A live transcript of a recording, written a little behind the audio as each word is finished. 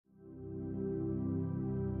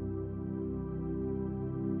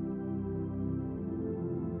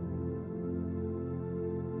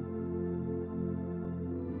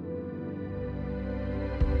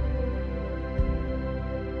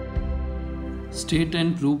State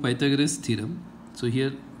and prove Pythagoras theorem. So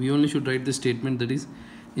here we only should write the statement, that is,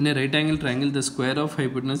 in a right angle triangle the square of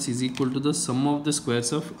hypotenuse is equal to the sum of the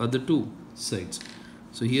squares of other two sides.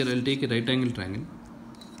 So here I'll take a right angle triangle.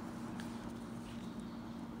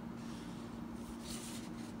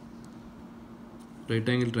 Right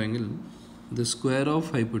angle triangle, the square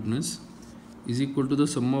of hypotenuse is equal to the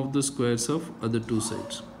sum of the squares of other two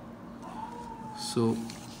sides. So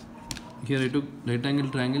here I took right angle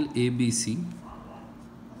triangle ABC.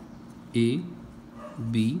 A,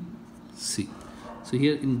 B, C. So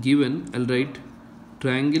here in given I'll write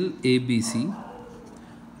triangle ABC,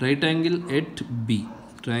 right angle at B.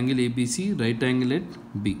 Triangle ABC, right angle at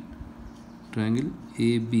B. Triangle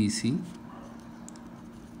ABC,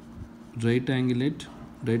 right angle at,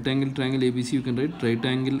 right angle triangle ABC, you can write right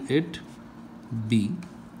angle at B.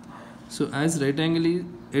 So as right angle is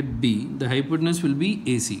at B, the hypotenuse will be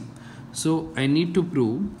AC. So I need to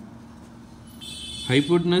prove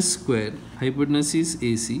hypotenuse square, hypotenuse is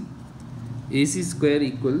AC, AC square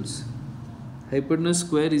equals, hypotenuse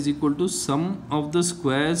square is equal to sum of the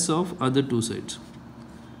squares of other two sides.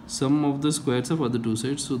 Sum of the squares of other two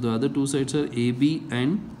sides. So the other two sides are AB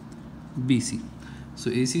and BC. So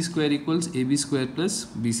AC square equals AB square plus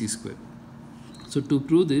BC square. So to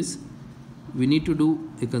prove this, we need to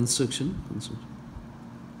do a construction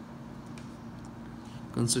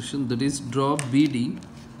that is, draw BD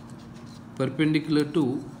perpendicular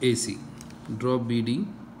to AC. Draw BD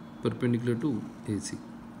perpendicular to AC.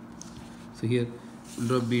 So here we'll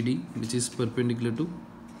draw BD which is perpendicular to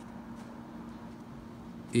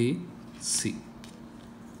AC.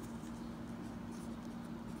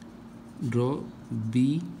 Draw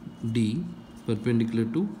BD perpendicular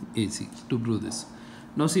to AC to prove this.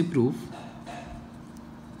 Now see proof.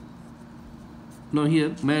 Now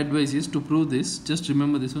here my advice is, to prove this, just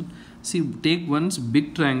remember this one. See, take once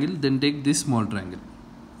big triangle, then take this small triangle.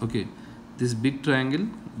 Okay, this big triangle,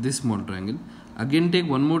 this small triangle. Again take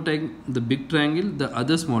one more time the big triangle, the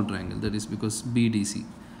other small triangle, that is because BDC.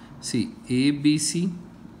 See, ABC,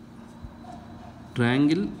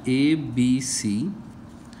 triangle ABC,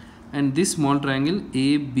 and this small triangle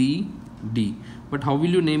ABD. But how will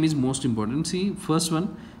you name is most important. See, first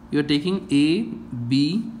one you are taking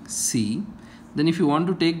ABC. Then if you want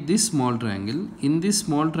to take this small triangle, in this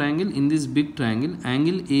small triangle, in this big triangle,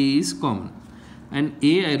 angle A is common. And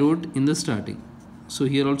A I wrote in the starting. So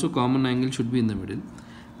here also common angle should be in the middle.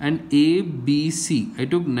 And ABC, I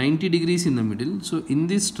took 90 degrees in the middle. So in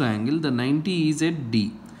this triangle, the 90 is at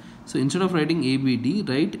D. So instead of writing ABD,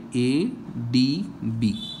 write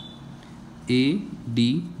ADB.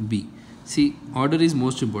 ADB. See, order is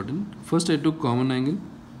most important. First I took common angle.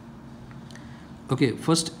 Okay,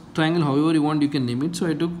 first triangle, however you want, you can name it. So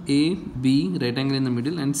I took A, B, right angle in the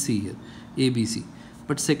middle, and C here, ABC.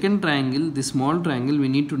 But second triangle, the small triangle, we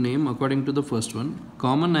need to name according to the first one.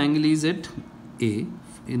 Common angle is at A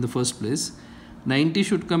in the first place. 90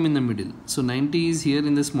 should come in the middle. So 90 is here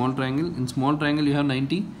in the small triangle. In small triangle you have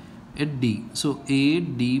 90 at D. So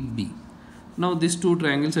ADB. Now these two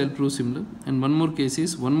triangles I will prove similar. And one more case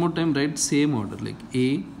is, one more time write same order like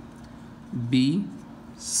A, B,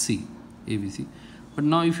 C, ABC. But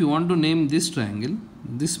now if you want to name this triangle,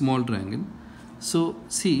 this small triangle, so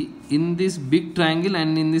see, in this big triangle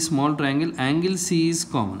and in this small triangle, angle C is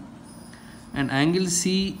common. And angle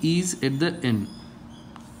C is at the end.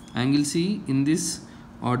 Angle C in this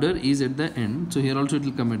order is at the end. So here also it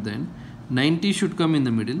will come at the end. 90 should come in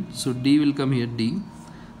the middle. So D will come here, D.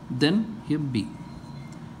 Then here B.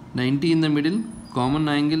 90 in the middle. Common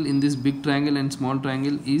angle in this big triangle and small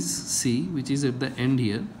triangle is C, which is at the end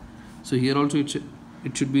here. So here also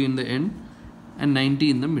it should be in the end, and 90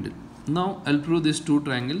 in the middle. Now I'll prove these two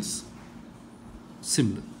triangles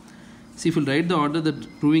similar. See, if you write the order,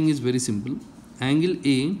 that proving is very simple. Angle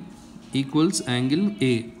A equals angle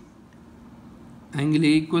A. Angle A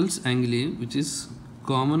equals angle A, which is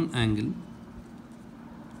common angle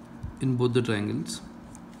in both the triangles.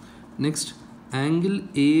 Next, angle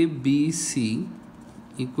ABC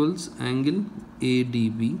equals angle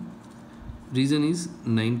ADB. Reason is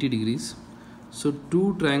 90 degrees. So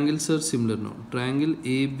two triangles are similar now. Triangle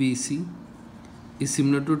ABC is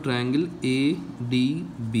similar to triangle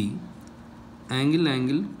ADB.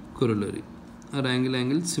 Angle corollary or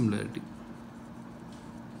angle similarity.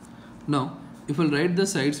 Now if I write the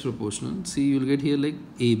sides proportional, see, you will get here like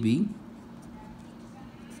AB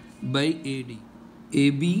by AD.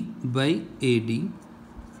 AB by AD.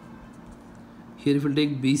 Here if you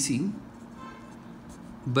take BC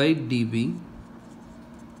by DB,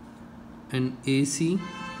 and AC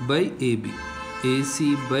by AB.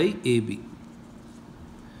 AC by AB.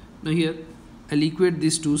 Now here I'll equate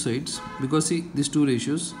these two sides, because see these two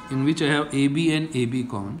ratios in which I have AB and AB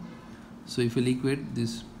common. So if I'll equate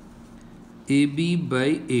this, AB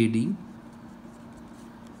by AD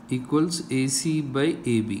equals AC by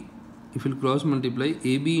AB. If we'll cross multiply,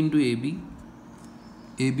 AB into AB,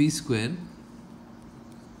 AB square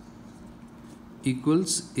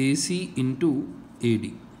equals AC into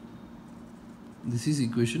AD. This is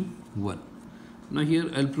equation 1. Now here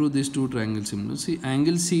I'll prove these two triangles similar. See,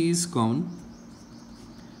 angle C is common.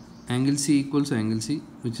 Angle C equals angle C,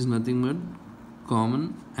 which is nothing but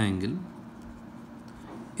common angle.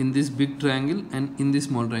 In this big triangle and in this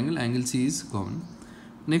small triangle, angle C is common.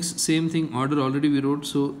 Next, same thing, order already we wrote.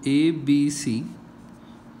 So ABC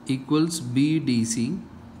equals BDC,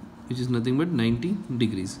 which is nothing but 90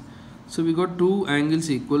 degrees. So we got two angles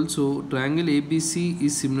equal. So triangle ABC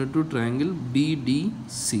is similar to triangle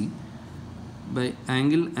BDC by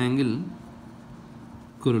angle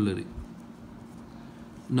corollary.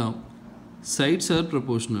 Now sides are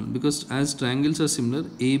proportional, because as triangles are similar,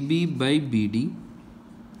 AB by BD,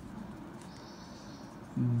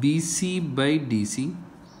 BC by DC,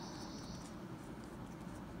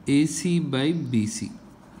 AC by BC,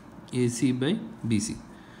 AC by BC.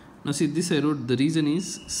 Now see, this I wrote, the reason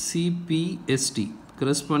is CPST,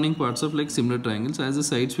 corresponding parts of like similar triangles, as the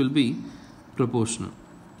sides will be proportional.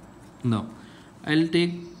 Now I'll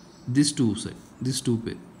take this two side, this two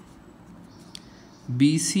pair,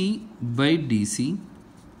 BC by DC,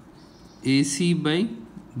 AC by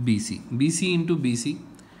BC, BC into BC,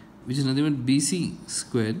 which is nothing but BC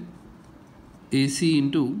square, AC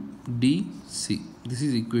into DC. This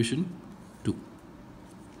is equation 2.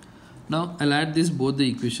 Now I'll add this both the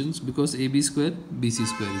equations, because AB square BC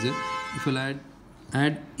square is there. If I'll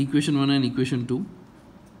add equation 1 and equation 2,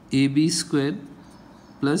 AB square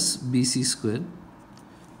plus BC square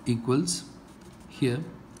equals, here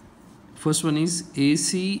first one is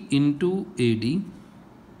AC into AD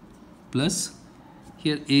plus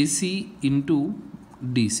here AC into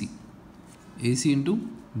DC, AC into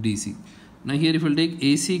DC. Now here if I'll take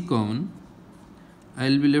AC common,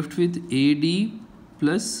 I'll be left with AD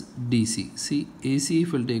plus DC. See, AC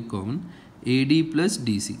if I'll take common, AD plus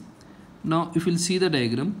DC. Now if you'll see the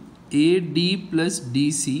diagram, AD plus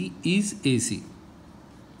DC is AC.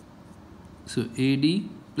 So AD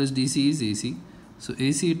plus DC is AC. So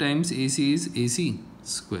AC times AC is AC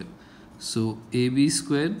square. So AB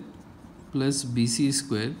square plus BC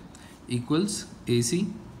square equals AC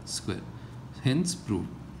square. Hence proved.